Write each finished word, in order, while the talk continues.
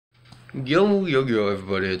Yo,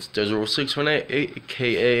 everybody, it's Desert618,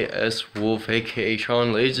 aka S Wolf, aka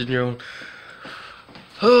Sean, ladies and gentlemen.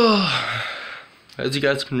 As you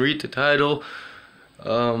guys can read the title,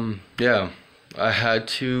 yeah, I had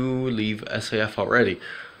to leave SAF already.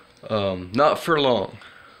 Not for long.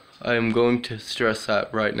 I am going to stress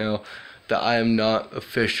that right now, that I am not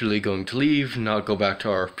officially going to leave, not go back to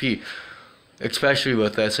RFP, especially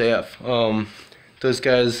with SAF. Those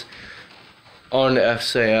guys on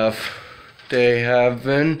SAF, they have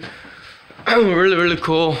been really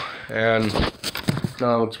cool, and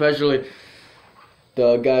especially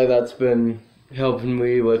the guy that's been helping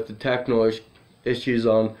me with the technical issues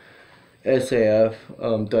on SAF,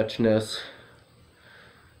 Dutchness.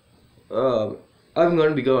 I'm going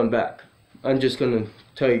to be going back. I'm just going to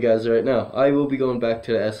tell you guys right now, I will be going back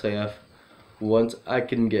to the SAF once I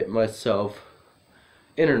can get myself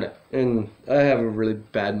internet, and I have a really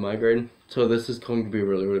bad migraine, so this is going to be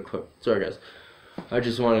really quick. Sorry guys, I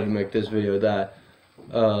just wanted to make this video that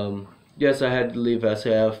yes, I had to leave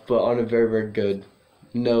SAF, but on a very good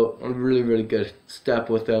note, on a really good step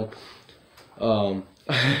with them,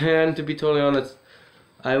 and to be totally honest,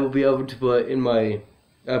 I will be able to put in my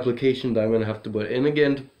application that I'm going to have to put in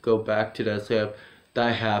again to go back to the SAF that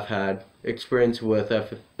I have had experience with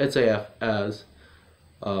SAF as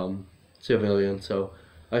civilian, so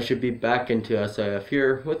I should be back into SAF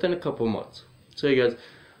here within a couple months. So you guys,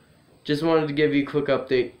 just wanted to give you a quick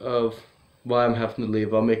update of why I'm having to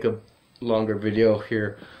leave. I'll make a longer video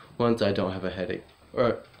here once I don't have a headache,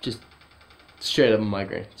 or just straight up a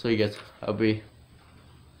migraine. So you guys,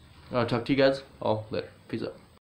 I'll talk to you guys all later. Peace out.